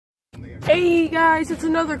Hey guys, it's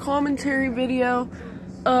another commentary video.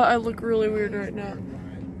 I look really weird right now.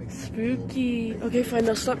 Spooky. Okay, fine,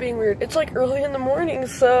 now stop being weird. It's like early in the morning,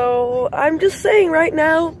 so I'm just saying right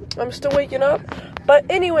now, I'm still waking up. But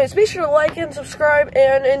anyways, be sure to like and subscribe,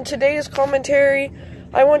 and in today's commentary,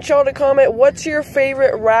 I want y'all to comment, what's your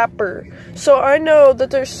favorite rapper? So I know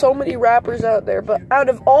that there's so many rappers out there, but out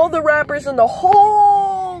of all the rappers in the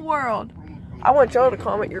whole world, I want y'all to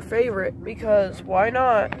comment your favorite, because why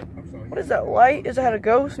not? What is that light? Is that a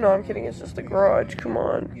ghost? No, I'm kidding. It's just a garage. Come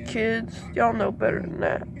on, kids. Y'all know better than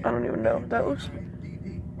that. I don't even know. That looks...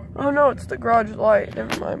 Oh, no, it's the garage light.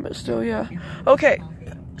 Never mind, but still, yeah. Okay,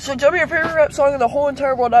 so tell me your favorite rap song in the whole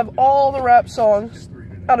entire world. I have all the rap songs.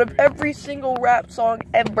 Out of every single rap song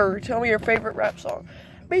ever. Tell me your favorite rap song.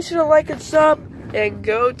 Make sure to like and sub. And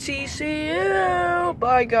go TCU.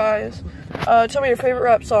 Bye, guys. Tell me your favorite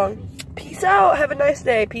rap song. Peace out. Have a nice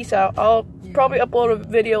day. Peace out. I'll probably upload a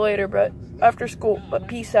video later, but after school. But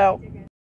peace out.